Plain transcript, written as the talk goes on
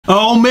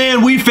Oh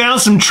man, we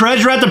found some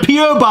treasure at the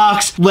P.O.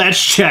 box.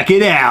 Let's check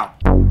it out.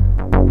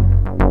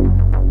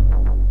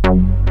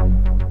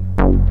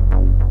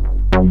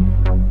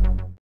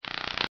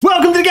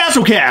 Welcome to the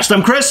Gastlecast.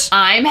 I'm Chris.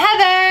 I'm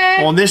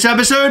Heather. On this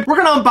episode, we're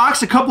gonna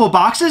unbox a couple of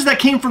boxes that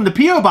came from the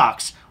P.O.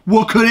 box.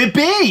 What could it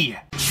be?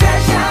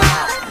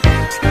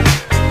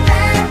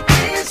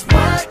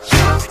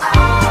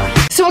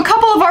 So a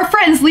couple of our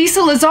friends,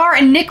 Lisa Lazar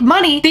and Nick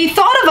Money, they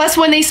thought of us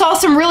when they saw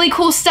some really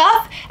cool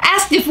stuff,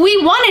 asked if we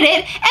wanted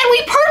it, and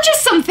we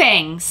purchased some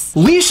things.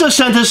 Lisa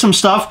sent us some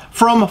stuff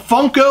from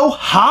Funko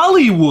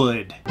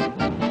Hollywood.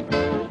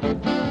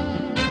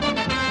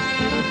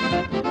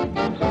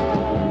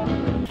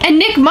 And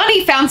Nick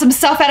Money found some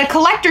stuff at a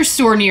collector's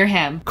store near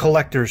him.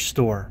 Collector's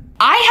store.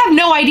 I have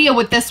no idea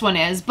what this one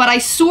is, but I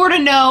sort of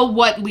know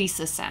what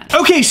Lisa sent.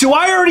 Okay, so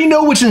I already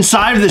know what's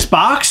inside of this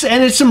box,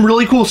 and it's some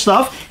really cool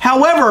stuff.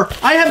 However,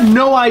 I have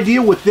no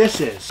idea what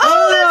this is.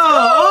 Oh,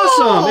 that's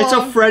cool. Awesome! It's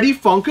a Freddy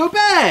Funko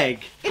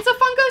bag. It's a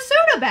Funko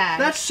soda bag.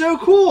 That's so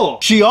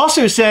cool. She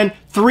also sent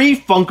 3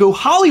 Funko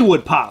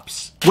Hollywood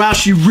Pops. Wow,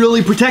 she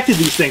really protected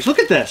these things. Look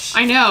at this.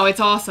 I know, it's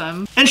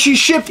awesome. And she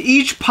shipped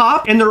each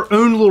pop in their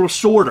own little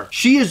sorter.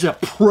 She is a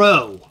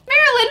pro.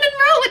 Marilyn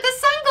Monroe with the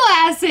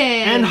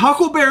sunglasses. And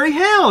Huckleberry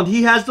Hound,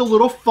 he has the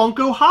little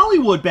Funko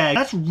Hollywood bag.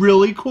 That's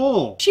really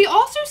cool. She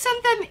also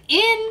sent them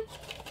in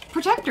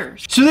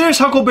protectors. So there's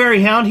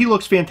Huckleberry Hound. He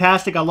looks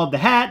fantastic. I love the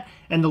hat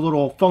and the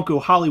little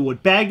Funko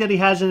Hollywood bag that he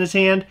has in his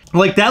hand.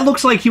 Like, that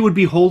looks like he would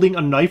be holding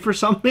a knife or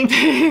something.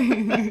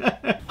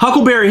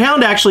 Huckleberry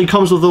Hound actually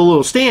comes with a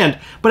little stand,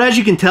 but as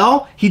you can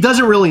tell, he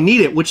doesn't really need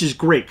it, which is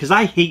great, because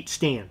I hate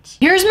stands.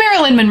 Here's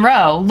Marilyn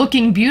Monroe,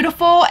 looking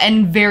beautiful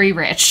and very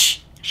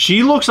rich.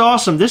 She looks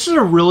awesome. This is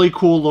a really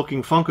cool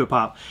looking Funko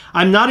Pop.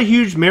 I'm not a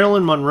huge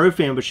Marilyn Monroe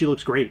fan, but she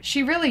looks great.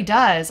 She really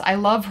does. I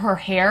love her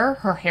hair.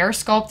 Her hair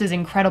sculpt is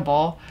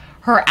incredible.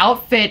 Her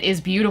outfit is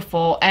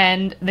beautiful,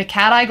 and the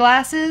cat eye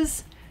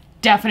glasses,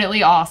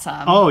 definitely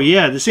awesome. Oh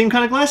yeah, the same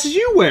kind of glasses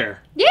you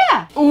wear.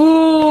 Yeah.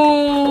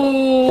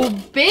 Ooh,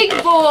 big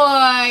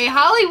boy.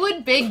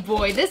 Hollywood big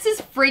boy. This is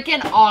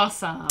freaking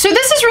awesome. So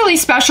this is really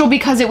special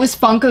because it was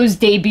Funko's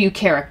debut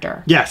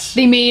character. Yes.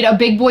 They made a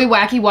big boy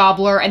wacky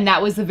wobbler, and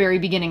that was the very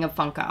beginning of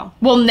Funko.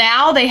 Well,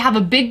 now they have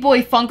a big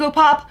boy Funko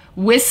Pop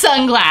with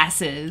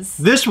sunglasses.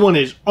 This one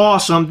is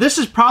awesome. This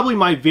is probably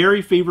my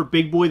very favorite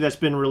big boy that's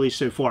been released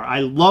so far. I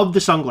love the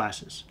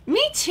sunglasses.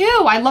 Me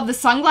too. I love the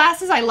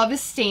sunglasses. I love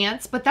his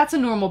stance, but that's a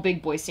normal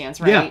big boy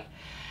stance, right? Yeah.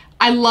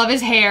 I love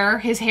his hair.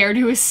 His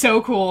hairdo is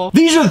so cool.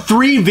 These are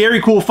 3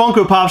 very cool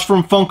Funko Pops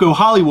from Funko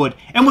Hollywood.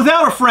 And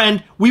without a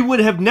friend, we would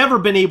have never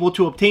been able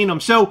to obtain them.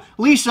 So,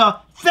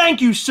 Lisa,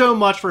 thank you so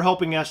much for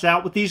helping us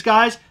out with these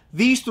guys.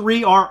 These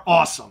 3 are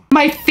awesome.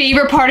 My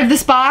favorite part of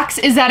this box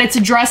is that it's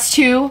addressed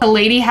to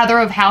Lady Heather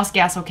of House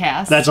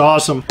Gastlecast. That's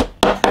awesome.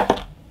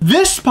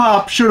 This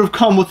pop should have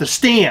come with a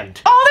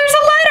stand. Oh, there's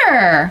a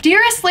letter!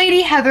 Dearest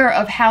Lady Heather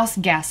of House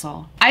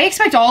Gassel, I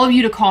expect all of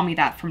you to call me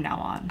that from now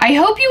on. I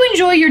hope you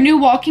enjoy your new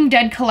Walking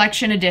Dead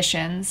collection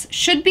editions.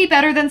 Should be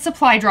better than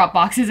supply drop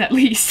boxes at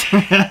least.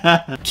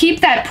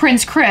 Keep that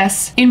Prince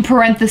Chris, in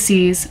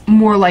parentheses,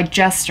 more like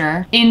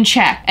Jester, in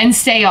check, and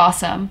stay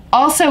awesome.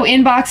 Also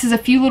inboxes a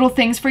few little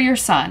things for your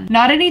son.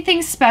 Not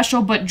anything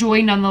special, but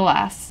joy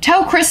nonetheless.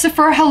 Tell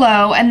Christopher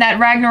hello and that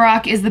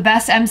Ragnarok is the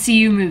best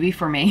MCU movie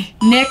for me.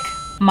 Nick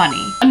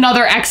Money.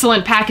 Another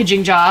excellent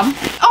packaging job.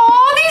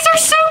 Oh, these are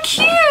so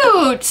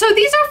cute. So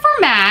these are for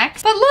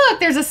Max, but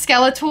look, there's a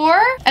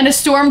Skeletor and a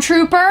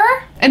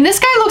Stormtrooper. And this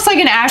guy looks like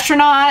an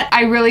astronaut.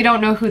 I really don't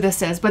know who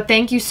this is, but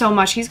thank you so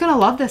much. He's gonna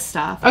love this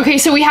stuff. Okay,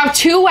 so we have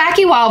 2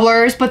 wacky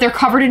wobblers, but they're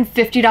covered in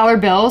 $50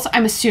 bills.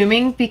 I'm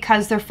assuming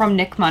because they're from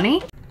Nick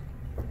Money.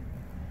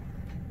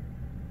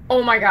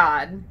 Oh my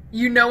God.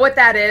 You know what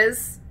that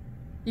is?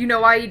 You know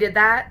why he did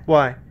that?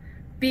 Why?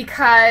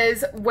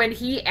 Because when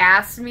he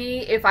asked me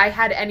if I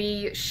had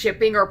any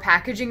shipping or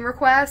packaging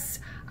requests,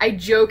 I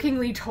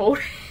jokingly told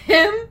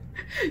him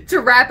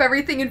to wrap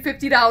everything in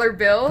 $50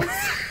 bills.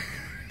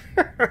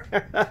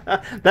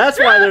 That's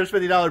why there's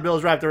 $50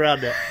 bills wrapped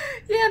around it.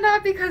 Yeah,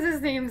 not because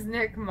his name's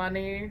Nick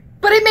Money.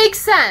 But it makes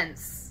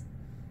sense.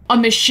 A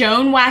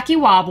Michonne Wacky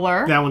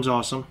Wobbler. That one's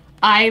awesome.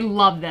 I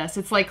love this.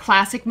 It's like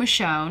classic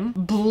Michonne.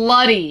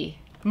 Bloody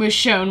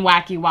Michonne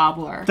Wacky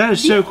Wobbler. That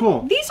is so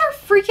cool. These are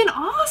freaking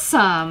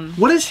awesome.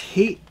 What is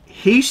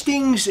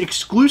Hastings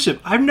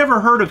exclusive? I've never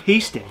heard of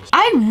Hastings.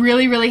 I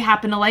really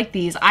happen to like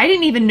these. I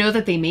didn't even know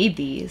that they made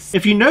these.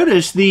 If you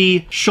notice,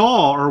 the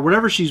shawl or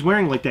whatever she's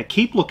wearing, like that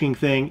cape looking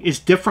thing, is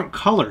different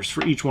colors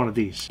for each one of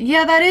these.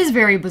 Yeah, that is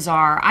very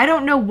bizarre. I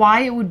don't know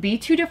why it would be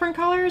 2 different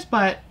colors,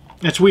 but...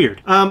 That's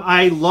weird.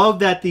 I love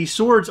that the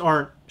swords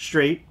aren't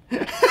straight.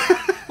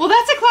 Well,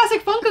 that's a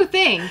classic Funko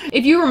thing.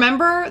 If you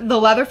remember, the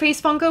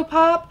Leatherface Funko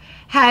Pop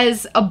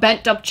has a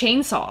bent up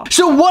chainsaw.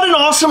 So what an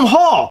awesome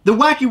haul! The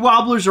Wacky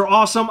Wobblers are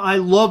awesome. I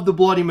love the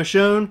Bloody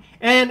Michonne.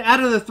 And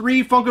out of the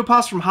 3 Funko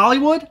Pops from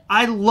Hollywood,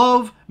 I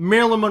love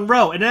Marilyn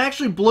Monroe. And it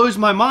actually blows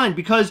my mind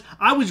because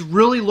I was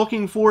really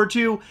looking forward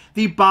to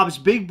the Bob's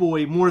Big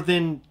Boy more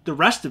than the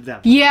rest of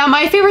them. Yeah,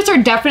 my favorites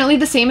are definitely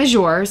the same as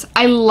yours.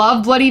 I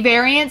love bloody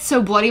variants,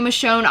 so Bloody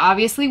Michonne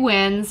obviously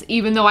wins,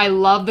 even though I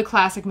love the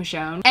classic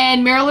Michonne.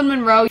 And Marilyn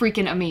Monroe,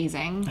 freaking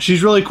amazing.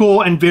 She's really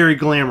cool and very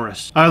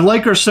glamorous. I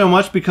like her so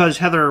much because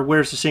Heather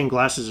wears the same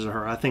glasses as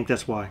her. I think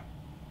that's why.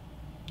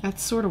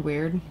 That's sort of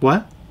weird.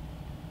 What?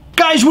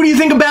 Guys, what do you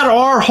think about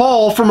our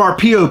haul from our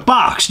P.O.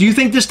 box? Do you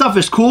think this stuff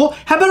is cool?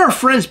 How about our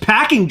friend's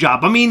packing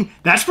job? I mean,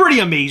 that's pretty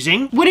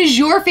amazing. What is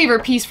your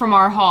favorite piece from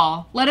our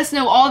haul? Let us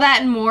know all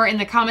that and more in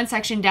the comment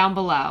section down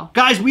below.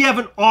 Guys, we have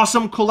an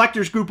awesome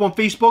collectors group on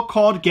Facebook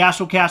called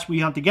Gastlecast We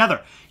Hunt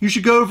Together. You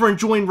should go over and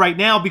join right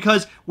now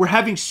because we're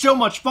having so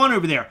much fun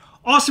over there.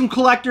 Awesome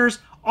collectors,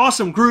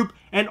 awesome group,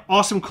 and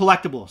awesome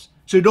collectibles.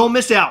 So don't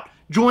miss out.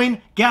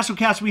 Join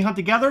Gastlecast We Hunt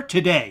Together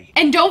today.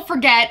 And don't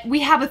forget,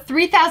 we have a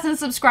 3,000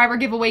 subscriber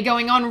giveaway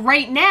going on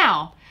right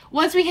now.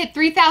 Once we hit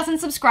 3,000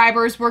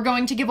 subscribers, we're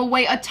going to give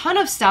away a ton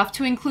of stuff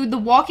to include the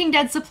Walking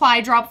Dead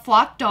supply drop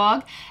Flock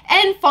Dog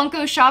and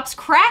Funko Shop's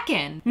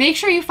Kraken. Make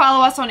sure you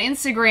follow us on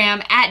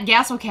Instagram at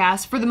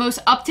Gastlecast for the most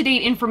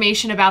up-to-date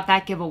information about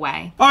that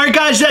giveaway. Alright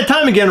guys, that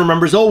time again.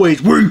 Remember, as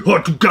always, we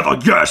hunt together,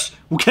 yes!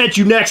 We'll catch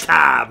you next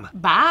time.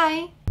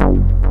 Bye!